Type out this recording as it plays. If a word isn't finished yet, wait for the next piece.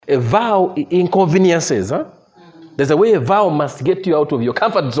a vow inconveniences. Huh? There's a way a vow must get you out of your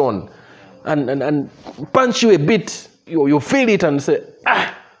comfort zone and punch you a bit. You feel it and say,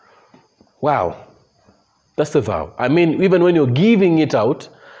 wow, that's the vow. I mean, even when you're giving it out,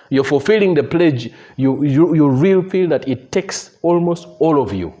 you're fulfilling the pledge, you really feel that it takes almost all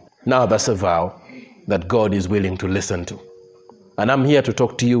of you. Now that's a vow that God is willing to listen to. And I'm here to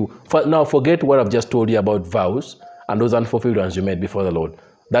talk to you. Now forget what I've just told you about vows and those unfulfilled ones you made before the Lord.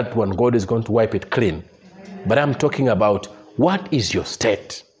 That one, God is going to wipe it clean. But I'm talking about what is your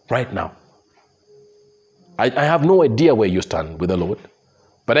state right now. I have no idea where you stand with the Lord,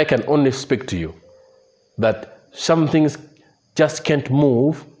 but I can only speak to you that some things just can't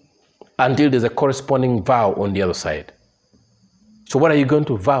move until there's a corresponding vow on the other side. So what are you going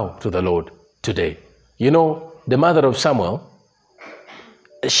to vow to the Lord today? You know, the mother of Samuel,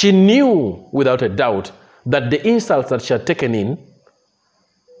 she knew without a doubt that the insults that she had taken in,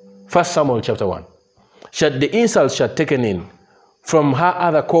 1 Samuel chapter 1, the insults she had taken in from her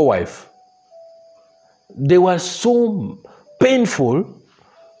other co-wife, they were so painful,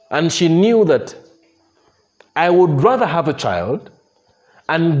 and she knew that I would rather have a child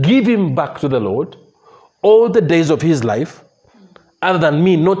and give him back to the Lord all the days of his life other than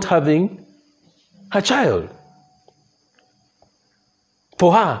me not having a child.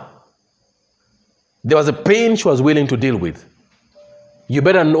 For her, there was a pain she was willing to deal with. You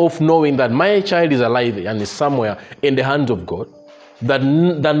better off knowing that my child is alive and is somewhere in the hands of God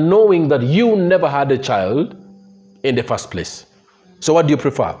than knowing that you never had a child in the first place. So what do you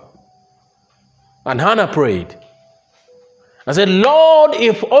prefer? And Hannah prayed and said, Lord,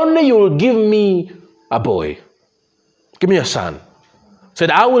 if only you will give me a boy, give me a son.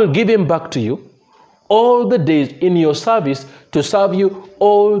 Said, I will give him back to you all the days in your service to serve you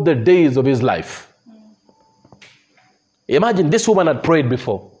all the days of his life. Imagine this woman had prayed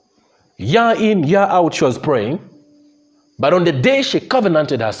before. Year in, year out she was praying. But on the day she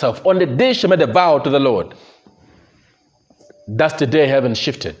covenanted herself, on the day she made a vow to the Lord, that's the day heaven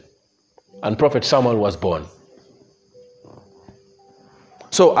shifted and Prophet Samuel was born.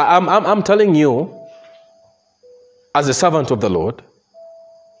 So I'm telling you, as a servant of the Lord,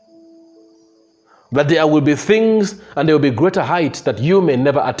 that there will be things and there will be greater heights that you may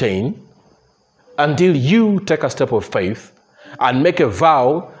never attain until you take a step of faith and make a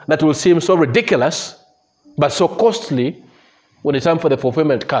vow that will seem so ridiculous but so costly when the time for the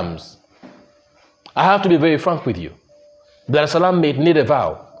fulfillment comes. I have to be very frank with you. Dar es Salaam may need a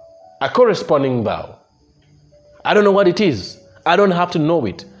vow, a corresponding vow. I don't know what it is. I don't have to know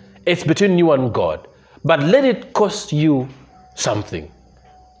it. It's between you and God. But let it cost you something.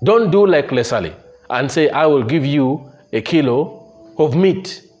 Don't do like Lesali and say, I will give you a kilo of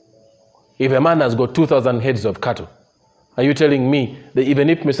meat if a man has got 2,000 heads of cattle. Are you telling me that even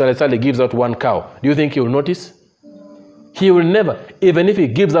if Mr. Lesali gives out one cow, do you think he will notice? He will never. Even if he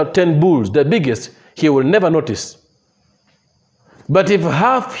gives out 10 bulls, the biggest, he will never notice. But if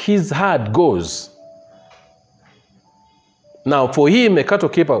half his herd goes, now for him, a cattle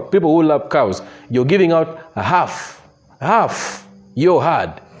keeper, people who love cows, you're giving out half your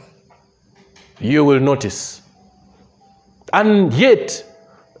herd, you will notice. And yet,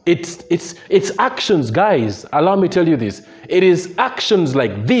 it's actions, guys, allow me to tell you this. It is actions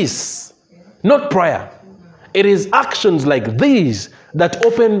like this, not prayer. It is actions like these that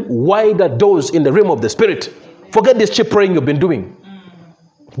open wider doors in the realm of the spirit. Forget this cheap praying you've been doing.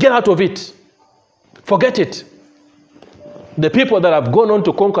 Get out of it. Forget it. The people that have gone on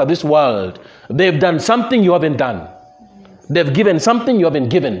to conquer this world, they've done something you haven't done. They've given something you haven't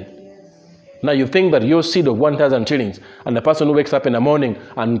given. Now you think that your seed of 1,000 shillings and the person who wakes up in the morning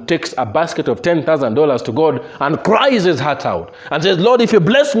and takes a basket of $10,000 to God and cries his heart out and says, Lord, if you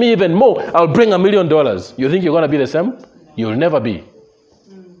bless me even more, I'll bring $1 million. You think you're going to be the same? You'll never be.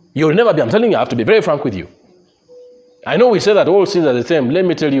 You'll never be. I'm telling you, I have to be very frank with you. I know we say that all seeds are the same. Let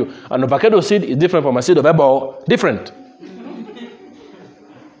me tell you, an avocado seed is different from a seed of ebo. Different.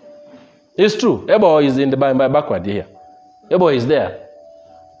 It's true. Ebo is in the backward here. Ebo is there.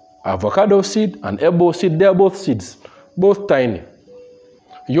 Avocado seed and ebo seed, they are both seeds, both tiny.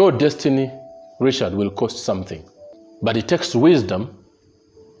 Your destiny, Richard, will cost something. But it takes wisdom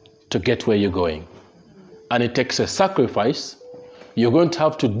to get where you're going. And it takes a sacrifice. You're going to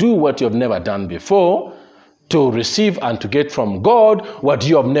have to do what you've never done before to receive and to get from God what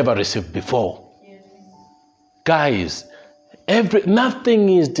you have never received before. Yes. Guys, nothing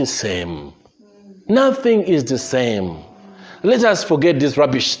is the same. Nothing is the same. Let us forget this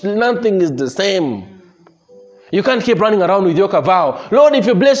rubbish. Nothing is the same. You can't keep running around with your vow. Lord, if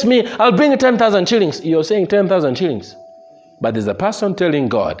you bless me, I'll bring 10,000 shillings. You're saying 10,000 shillings. But there's a person telling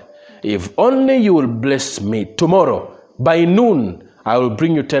God, if only you will bless me tomorrow, by noon, I will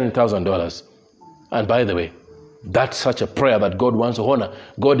bring you $10,000. And by the way, that's such a prayer that God wants to honor.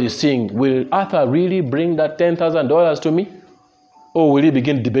 God is saying, will Arthur really bring that $10,000 to me? Or will he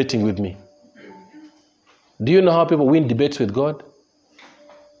begin debating with me? Do you know how people win debates with God?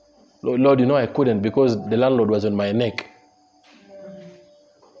 Lord, you know I couldn't because the landlord was on my neck.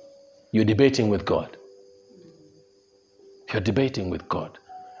 You're debating with God. You're debating with God.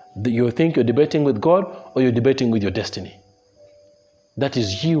 Do you think you're debating with God or you're debating with your destiny? That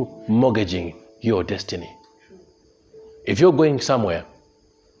is you mortgaging your destiny. If you're going somewhere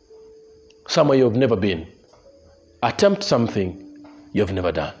you've never been, attempt something you've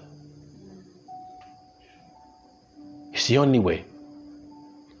never done. It's the only way.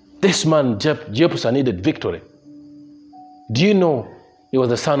 This man, Jephthah, needed victory. Do you know he was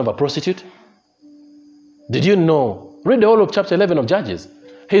the son of a prostitute? Did you know? Read the whole of chapter 11 of Judges.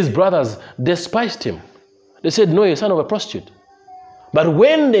 His brothers despised him. They said, no, you're a son of a prostitute. But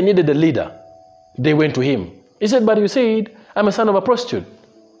when they needed a leader, they went to him. He said, but you said, I'm a son of a prostitute.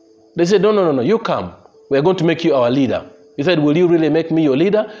 They said, no, you come. We're going to make you our leader. He said, will you really make me your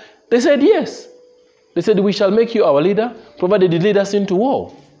leader? They said, yes. They said, we shall make you our leader, provided you lead us into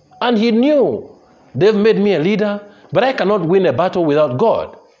war. And he knew, they've made me a leader, but I cannot win a battle without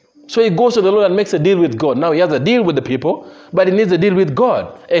God. So he goes to the Lord and makes a deal with God. Now he has a deal with the people, but he needs a deal with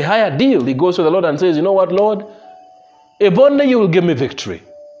God, a higher deal. He goes to the Lord and says, you know what, Lord? If only you will give me victory,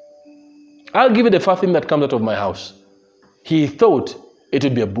 I'll give you the first thing that comes out of my house. He thought it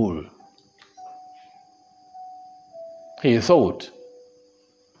would be a bull. He thought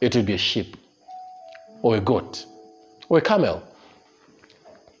it would be a sheep, or a goat, or a camel.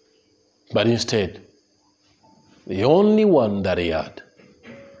 But instead, the only one that he had,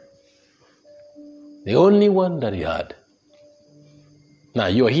 Now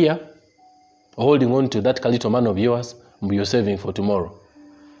you're here, holding on to that little man of yours, you're saving for tomorrow.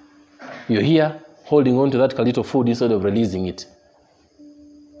 You're here, holding on to that little food instead of releasing it.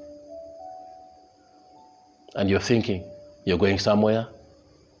 And you're thinking, you're going somewhere.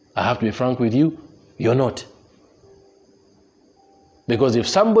 I have to be frank with you, you're not. Because if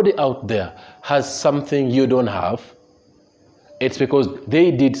somebody out there has something you don't have, it's because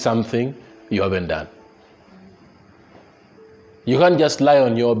they did something you haven't done. You can't just lie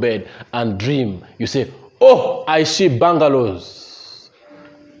on your bed and dream. You say, oh, I see bungalows.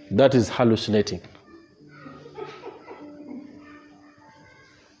 That is hallucinating.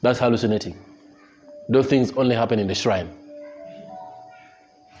 That's hallucinating. Those things only happen in the shrine.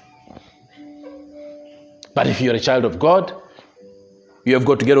 But if you're a child of God, you have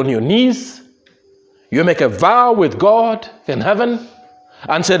got to get on your knees. You make a vow with God in heaven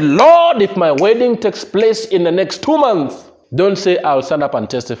and say, Lord, if my wedding takes place in the next 2 months, don't say, I'll stand up and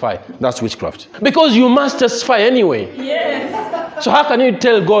testify. That's witchcraft. Because you must testify anyway. Yes. So how can you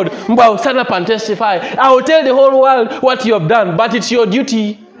tell God, I'll stand up and testify? I will tell the whole world what you have done, but it's your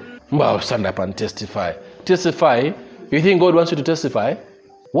duty. I'll stand up and testify. Testify? You think God wants you to testify?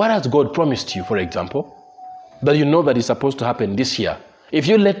 What has God promised you, for example, that you know that is supposed to happen this year? If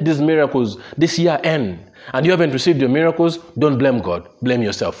you let these miracles this year end and you haven't received your miracles, don't blame God, blame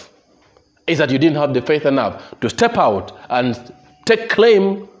yourself. It's that you didn't have the faith enough to step out and take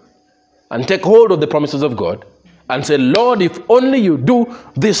claim and take hold of the promises of God and say, Lord, if only you do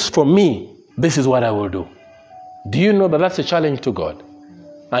this for me, this is what I will do. Do you know that that's a challenge to God?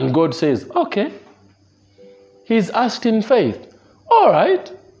 And God says, okay. He's asked in faith. All right,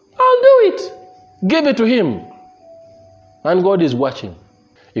 I'll do it. Give it to him. And God is watching.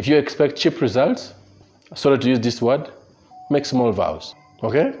 If you expect cheap results, sorry to use this word, make small vows.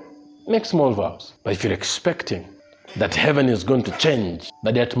 Okay? Make small vows. But if you're expecting that heaven is going to change,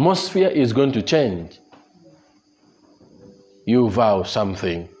 that the atmosphere is going to change, you vow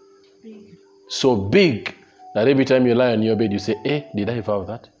something so big that every time you lie on your bed, you say, did I vow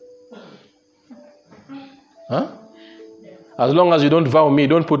that? Huh? As long as you don't vow me,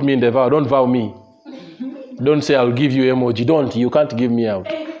 don't put me in the vow, don't vow me. Don't say, I'll give you emoji. Don't. You can't give me out.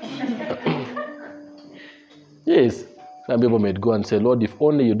 Yes. Some people may go and say, Lord, if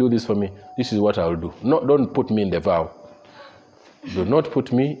only you do this for me, this is what I'll do. No, don't put me in the vow. Do not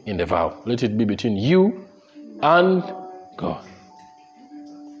put me in the vow. Let it be between you and God.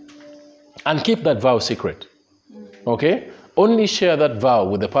 And keep that vow secret. Okay? Only share that vow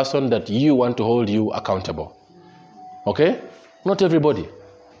with the person that you want to hold you accountable. Okay? Not everybody.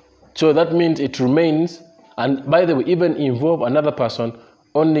 So that means it remains. And by the way, even involve another person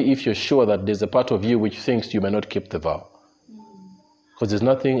only if you're sure that there's a part of you which thinks you may not keep the vow. Because there's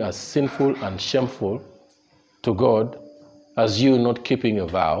nothing as sinful and shameful to God as you not keeping a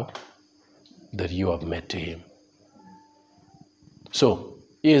vow that you have made to him. So,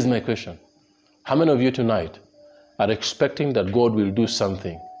 here's my question. How many of you tonight are expecting that God will do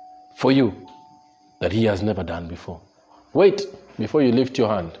something for you that he has never done before? Wait before you lift your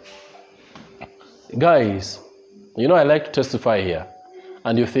hand. Guys, I like to testify here,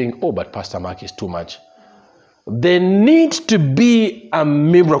 and you think, oh, but Pastor Mark is too much. There needs to be a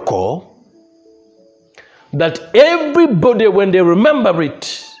miracle that everybody, when they remember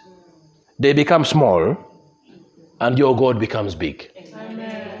it, they become small, and your God becomes big.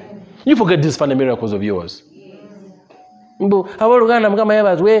 Amen. You forget these funny miracles of yours. The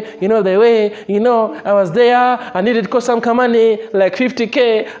way, I was there, I needed to cost some money, like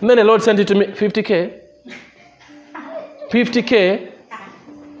 50K, and then the Lord sent it to me, 50K? 50K?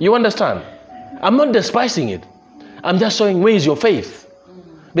 You understand? I'm not despising it. I'm just showing where is your faith.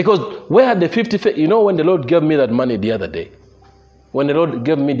 Because where had the 50 faith? When the Lord gave me that money the other day, when the Lord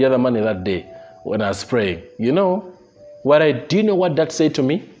gave me the other money that day, when I was praying, do you know what that said to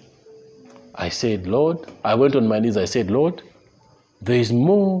me? I said, Lord, I went on my knees, I said, Lord, there is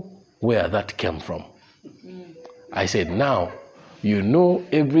more where that came from. I said, now, you know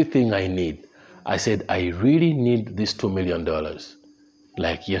everything I need. I said, I really need this $2 million,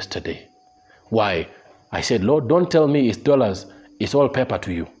 like yesterday. Why? I said, Lord, don't tell me it's dollars, it's all paper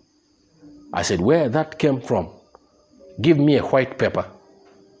to you. I said, where that came from, give me a white paper.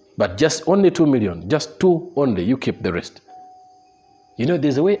 But just only 2 million, just 2 only, you keep the rest.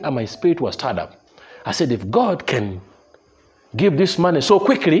 There's a way my spirit was stirred up. I said, if God can give this money so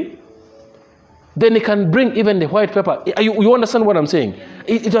quickly, then he can bring even the white paper. You understand what I'm saying?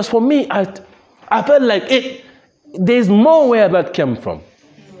 It was for me, I felt like there's more where that came from.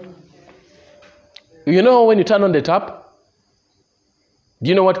 When you turn on the tap, do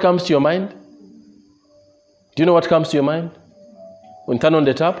you know what comes to your mind? Do you know what comes to your mind? When you turn on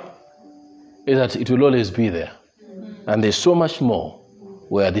the tap, is that it will always be there. And there's so much more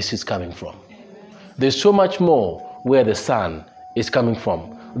where this is coming from. There's so much more where the sun is coming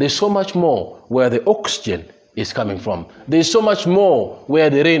from. There's so much more where the oxygen is coming from. There's so much more where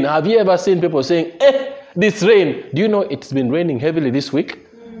the rain. Have you ever seen people saying, this rain? Do you know it's been raining heavily this week?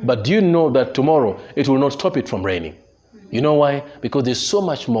 But do you know that tomorrow it will not stop it from raining? You know why? Because there's so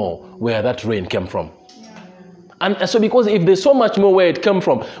much more where that rain came from. And so because if there's so much more where it came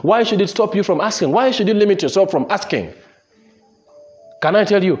from, why should it stop you from asking? Why should you limit yourself from asking? Can I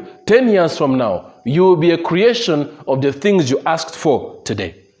tell you, 10 years from now, you will be a creation of the things you asked for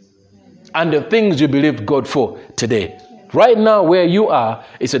today. And the things you believed God for today. Right now where you are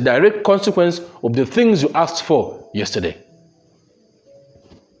is a direct consequence of the things you asked for yesterday.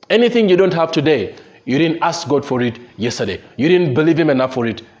 Anything you don't have today, you didn't ask God for it yesterday. You didn't believe him enough for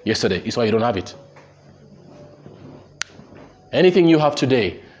it yesterday. It's why you don't have it. Anything you have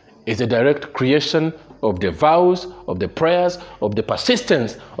today is a direct creation of the vows, of the prayers, of the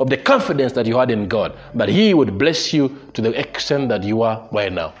persistence, of the confidence that you had in God. But he would bless you to the extent that you are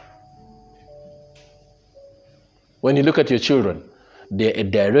right now. When you look at your children, they're a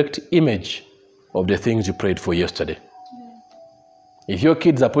direct image of the things you prayed for yesterday. If your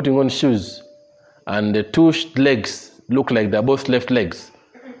kids are putting on shoes and the 2 legs look like they're both left legs,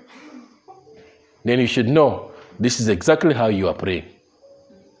 then you should know this is exactly how you are praying.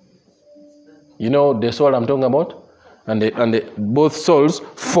 You know the soul I'm talking about? And both souls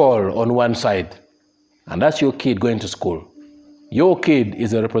fall on one side. And that's your kid going to school. Your kid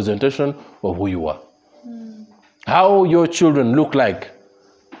is a representation of who you are. How your children look like,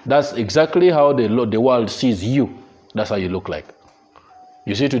 that's exactly how the world sees you. That's how you look like.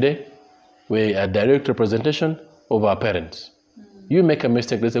 You see today, we're a direct representation of our parents. You make a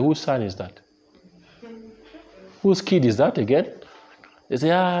mistake, they say, whose son is that? Whose kid is that again? They say,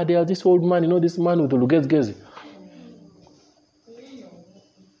 they are this old man, this man with the lugez.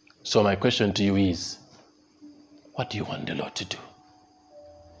 So my question to you is, what do you want the Lord to do?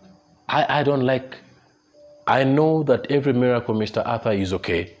 I know that every miracle, Mr. Arthur, is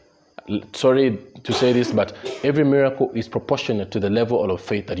okay. Sorry to say this, but every miracle is proportionate to the level of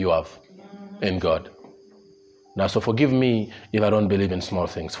faith that you have in God. Now, so forgive me if I don't believe in small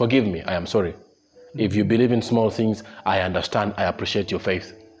things. Forgive me, I am sorry. If you believe in small things, I understand, I appreciate your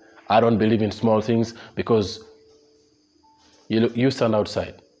faith. I don't believe in small things because you stand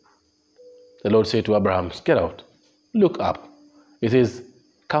outside. The Lord said to Abraham, get out, look up. It says,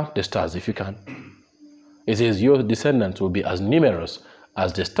 count the stars if you can. It says, your descendants will be as numerous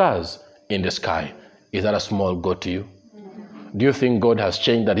as the stars in the sky. Is that a small God to you? Do you think God has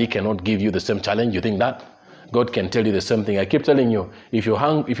changed that he cannot give you the same challenge? You think that? God can tell you the same thing. I keep telling you, if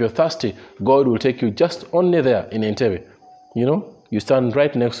you're thirsty, God will take you just only there in Entebbe. You know, you stand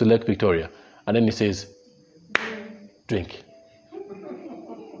right next to Lake Victoria, and then he says, drink.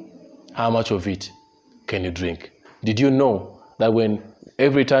 How much of it can you drink? Did you know that when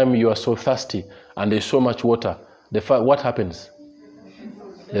every time you are so thirsty and there's so much water, what happens?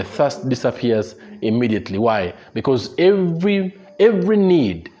 The thirst disappears immediately. Why? Because every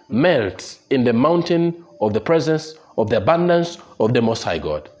need melts in the mountain of the presence of the abundance of the Most High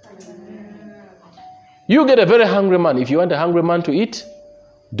God. You get a very hungry man. If you want a hungry man to eat,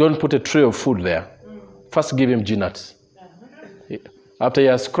 don't put a tray of food there. First give him nuts. After he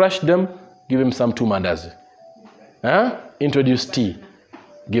has crushed them, give him some 2 mandazi. Introduce tea.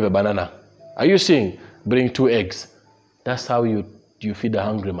 Give a banana. Are you seeing? Bring 2 eggs. That's how you feed a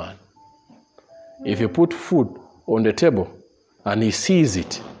hungry man. If you put food on the table and he sees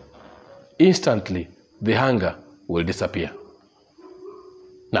it, instantly the hunger will disappear.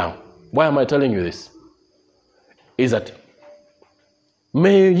 Now, why am I telling you this? Is that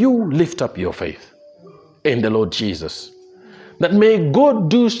may you lift up your faith in the Lord Jesus. That may God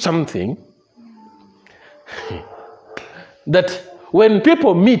do something that when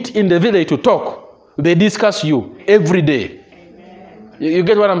people meet in the village to talk, they discuss you every day. You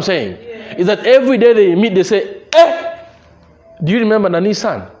get what I'm saying? Is that every day they meet, they say, do you remember Nani's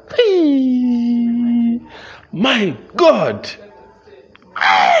son? Hey, my God.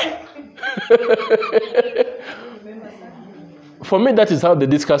 For me, that is how they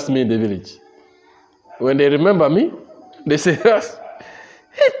discuss me in the village. When they remember me, they say,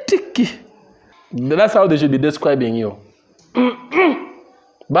 that's how they should be describing you.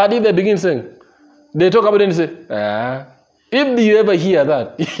 But if they begin saying, they talk about it and say, if you ever hear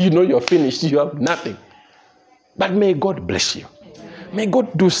that, you know you're finished, you have nothing. But may God bless you. May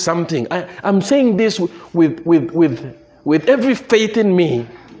God do something. I'm saying this with every faith in me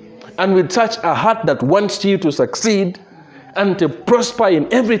and with such a heart that wants you to succeed and to prosper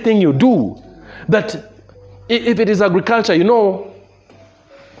in everything you do. That if it is agriculture, you know,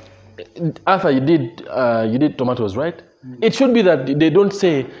 Arthur, you did tomatoes, right? It should be that they don't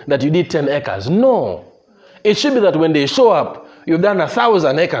say that you did 10 acres. No. It should be that when they show up, you've done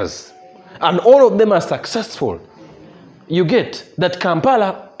 1,000 acres. And all of them are successful. You get that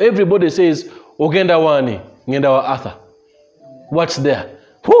Kampala, everybody says, Ogenda wani, ngenda wa Arthur. What's there?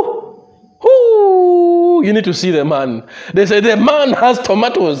 You need to see the man. They say the man has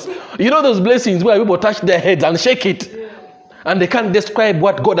tomatoes. You know those blessings where people touch their heads and shake it. And they can't describe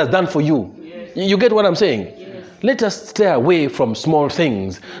what God has done for you. Yes. You get what I'm saying? Yes. Let us stay away from small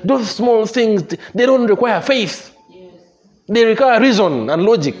things. Those small things, they don't require faith. Yes. They require reason and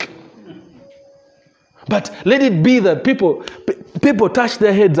logic. But let it be that people touch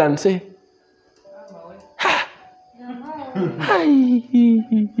their heads and say,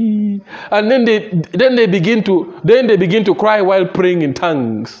 and then they begin to cry while praying in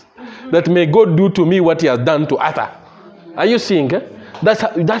tongues that may God do to me what he has done to Arthur. Are you seeing? That's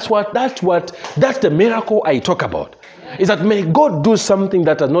the miracle I talk about. Is that may God do something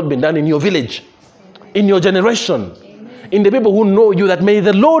that has not been done in your village, in your generation, in the people who know you, that may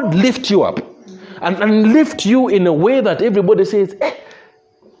the Lord lift you up and lift you in a way that everybody says,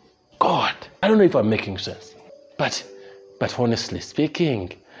 God, I don't know if I'm making sense. But honestly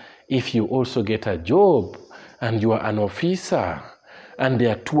speaking, if you also get a job and you are an officer and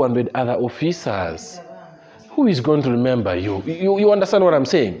there are 200 other officers, who is going to remember you? You understand what I'm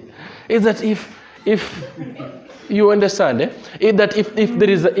saying? Is that if you understand, if there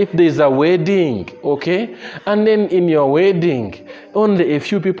is a wedding, okay, and then in your wedding only a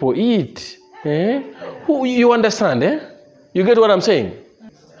few people eat, who you understand? You get what I'm saying?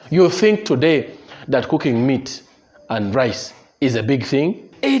 You think today that cooking meat and rice is a big thing?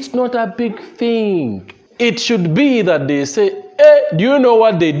 It's not a big thing. It should be that they say, do you know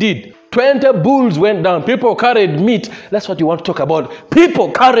what they did? 20 bulls went down. People carried meat. That's what you want to talk about.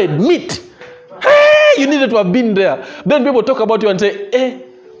 People carried meat. Hey, you needed to have been there. Then people talk about you and say,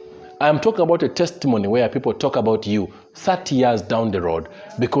 I'm talking about a testimony where people talk about you 30 years down the road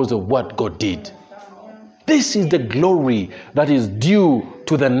because of what God did. This is the glory that is due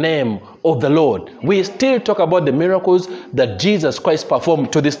to the name of the Lord. We still talk about the miracles that Jesus Christ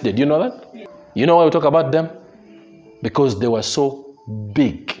performed to this day. Do you know that? You know why we talk about them? Because they were so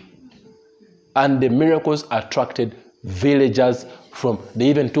big. And the miracles attracted villagers they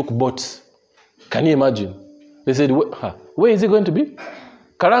even took boats. Can you imagine? They said, where is it going to be?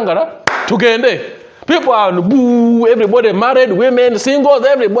 Karangara? Tugende. People are boo, everybody married, women, singles,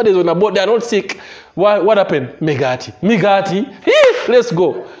 everybody's on a boat. They are not sick. What happened? Migati. Let's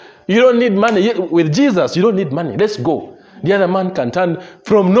go. You don't need money. With Jesus, you don't need money. Let's go. The other man can turn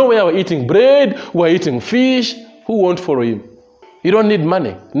from nowhere. We're eating bread. We're eating fish. Who won't follow him? You don't need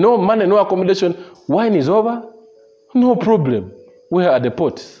money. No money, no accommodation. Wine is over. No problem. We are at the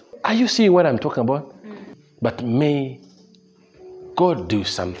ports. Are you seeing what I'm talking about? But may God do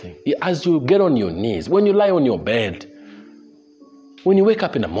something. As you get on your knees, when you lie on your bed, when you wake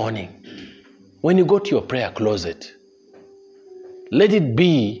up in the morning, when you go to your prayer closet, let it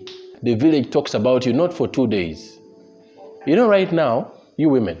be the village talks about you not for 2 days. You know, right now, you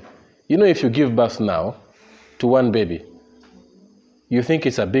women, you know, if you give birth now to one baby, you think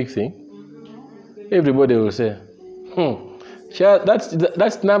it's a big thing? Everybody will say,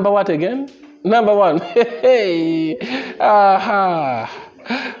 that's number what again? Number one. Hey, aha.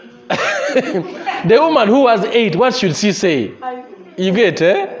 The woman who has 8, what should she say? You get,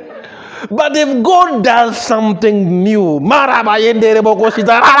 eh? But if God does something new, if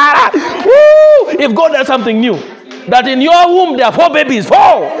God does something new, that in your womb there are 4 babies, 4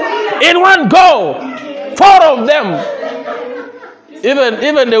 in one go, 4 of them.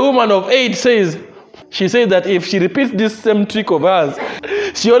 Even the woman of 8 says, she says that if she repeats this same trick of hers,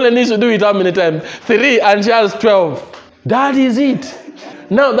 she only needs to do it how many times? 3, and she has 12. That is it.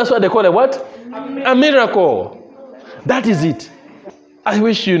 Now that's what they call it, what? A miracle. That is it. I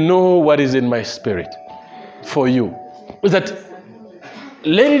wish you know what is in my spirit for you. Is that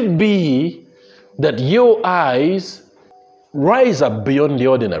let it be that your eyes rise up beyond the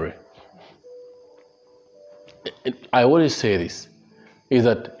ordinary. I always say this, is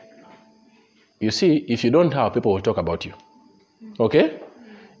that, you see, if you don't have, people will talk about you. Okay?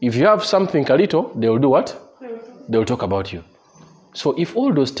 If you have something a little, they will do what? They will talk about you. So if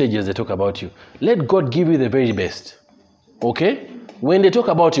all those stages they talk about you, let God give you the very best. Okay? When they talk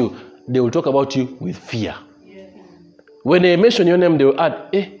about you, they will talk about you with fear. When they mention your name, they will add,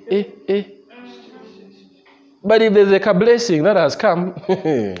 eh. But if there's a blessing that has come,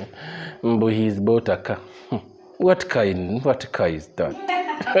 he's bought a car. What car is that?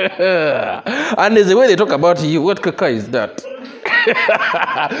 And there's a way they talk about you. What car is that?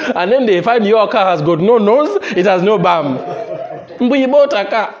 And then they find your car has got no nose, it has no bum. We bought a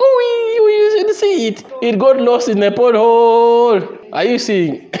car. You should see it. It got lost in a pothole. Are you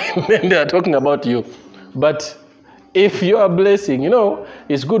seeing? Then they are talking about you. But if you are blessing, you know,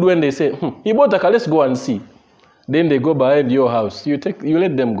 it's good when they say, he bought a car, let's go and see. Then they go behind your house. You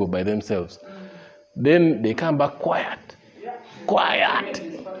let them go by themselves. Then they come back quiet.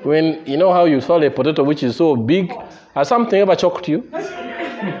 When you know how you saw a potato which is so big, has something ever choked you?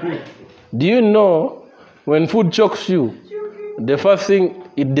 Do you know when food chokes you, the first thing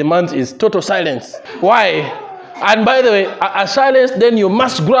it demands is total silence? Why? And by the way, a silence then you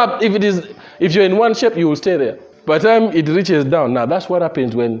must grab. If you're in one shape, you will stay there. By the time it reaches down, now that's what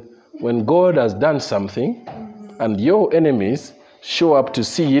happens when God has done something and your enemies show up to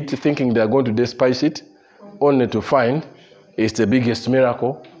see it thinking they're going to despise it, only to find it's the biggest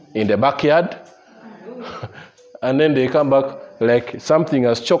miracle in the backyard. And then they come back like something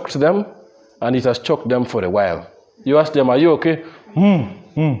has choked them, and it has choked them for a while. You ask them, are you okay?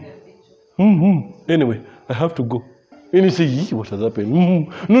 Anyway, I have to go. And you say, what has happened?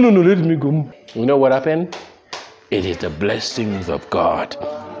 No, let me go. You know what happened? It is the blessings of God.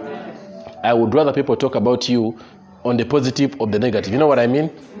 I would rather people talk about you on the positive or the negative. You know what I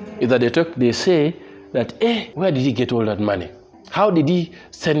mean? Is that they say that, where did he get all that money? How did he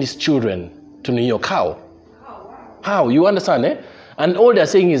send his children to New York? How? You understand, eh? And all they're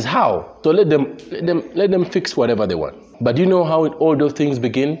saying is how. So let them fix whatever they want. But you know how all those things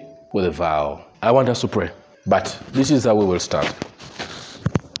begin? With a vow. I want us to pray. But this is how we will start.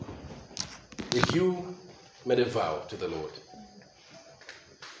 If you made a vow to the Lord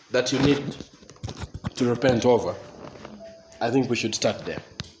that you need to repent over, I think we should start there.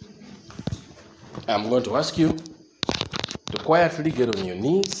 I'm going to ask you to quietly get on your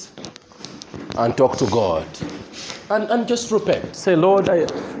knees and talk to God. And just repent. Say, Lord,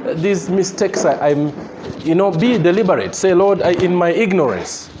 these mistakes, be deliberate. Say, Lord, in my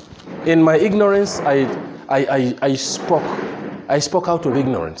ignorance, I spoke out of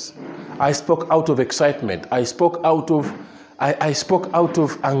ignorance. I spoke out of excitement. I spoke out of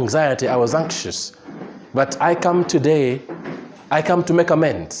anxiety. I was anxious. But I come today, to make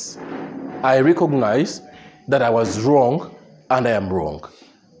amends. I recognize that I was wrong and I am wrong.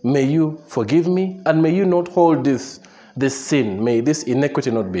 May you forgive me, and may you not hold this sin. May this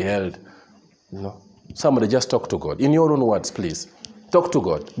iniquity not be held. No. Somebody just talk to God. In your own words, please. Talk to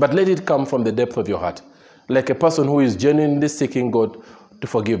God. But let it come from the depth of your heart. Like a person who is genuinely seeking God to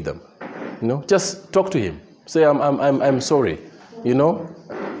forgive them. Just talk to him. Say, I'm sorry.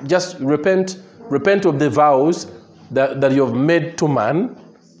 Just repent of the vows that you have made to man.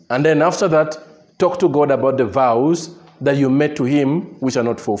 And then after that, talk to God about the vows that you made to him which are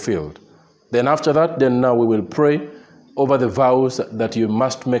not fulfilled. Then after that, now we will pray over the vows that you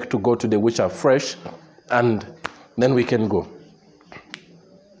must make to God today which are fresh, and then we can go.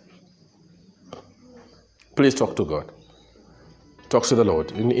 Please talk to God. Talk to the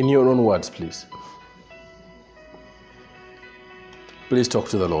Lord in your own words, please. Please talk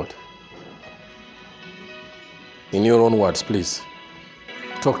to the Lord. In your own words, please.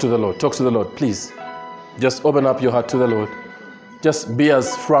 Talk to the Lord. Talk to the Lord, please. Just open up your heart to the Lord. Just be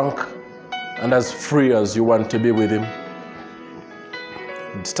as frank and as free as you want to be with him.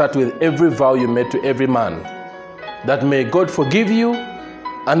 Start with every vow you made to every man. That may God forgive you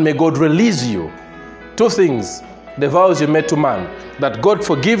and may God release you. Two things. The vows you made to man. That God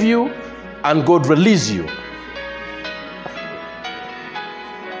forgive you and God release you.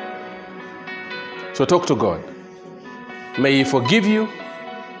 So talk to God. May he forgive you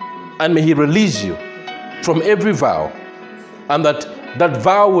and may he release you from every vow. And that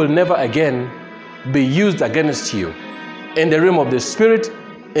vow will never again be used against you in the realm of the Spirit,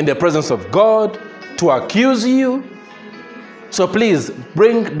 in the presence of God, to accuse you. So please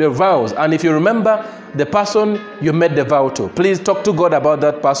bring the vows. And if you remember the person you made the vow to, please talk to God about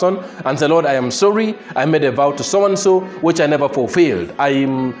that person and say, Lord, I am sorry. I made a vow to so-and-so which I never fulfilled. I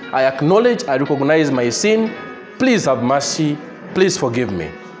acknowledge, I recognize my sin. Please have mercy. Please forgive me.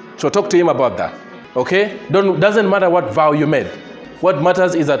 So talk to him about that. Okay? Doesn't matter what vow you made. What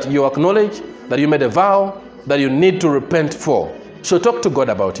matters is that you acknowledge that you made a vow that you need to repent for. So talk to God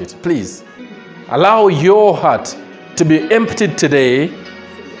about it, please. Allow your heart to be emptied today,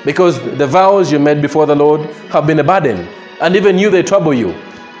 because the vows you made before the Lord have been a burden. And even you, they trouble you.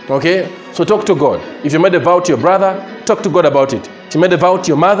 Okay? So talk to God. If you made a vow to your brother, talk to God about it. If you made a vow to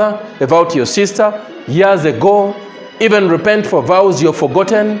your mother, a vow to your sister, years ago, even repent for vows you've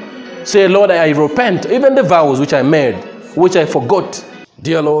forgotten. Say, Lord, I repent. Even the vows which I made, which I forgot.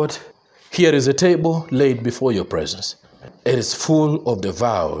 Dear Lord, here is a table laid before your presence. It is full of the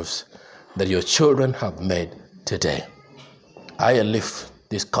vows that your children have made today. I lift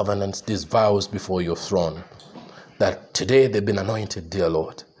these covenants, these vows before your throne, that today they've been anointed, dear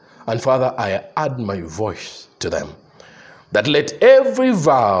Lord. And Father, I add my voice to them, that let every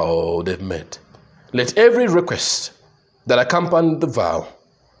vow they've made, let every request that accompanied the vow,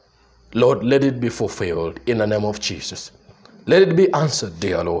 Lord, let it be fulfilled in the name of Jesus. Let it be answered,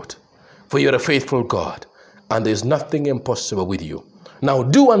 dear Lord, for you're a faithful God, and there's nothing impossible with you. Now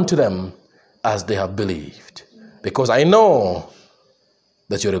do unto them as they have believed, because I know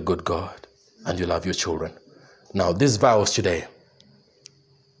that you're a good God and you love your children. Now these vows today,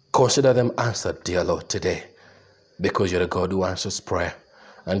 consider them answered, dear Lord, today, because you're a God who answers prayer.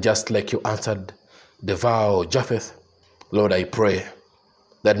 And just like you answered the vow of Japheth, Lord, I pray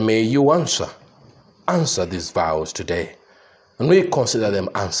that may you answer these vows today, and we consider them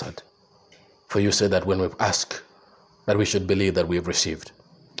answered. For you said that when we've asked, that we should believe that we've received.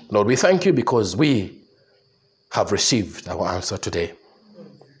 Lord, we thank you because we have received our answer today.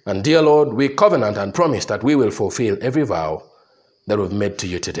 And dear Lord, we covenant and promise that we will fulfill every vow that we've made to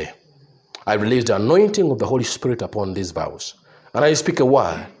you today. I release the anointing of the Holy Spirit upon these vows. And I speak a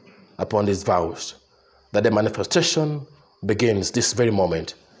word upon these vows, that the manifestation begins this very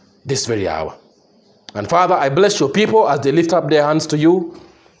moment, this very hour. And Father, I bless your people as they lift up their hands to you.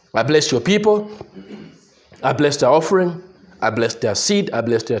 I bless your people. I bless their offering. I bless their seed. I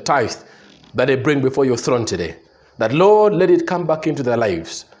bless their tithe that they bring before your throne today. That, Lord, let it come back into their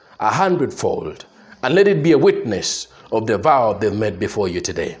lives 100-fold. And let it be a witness of the vow they've made before you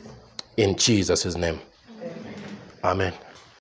today. In Jesus' name. Amen. Amen.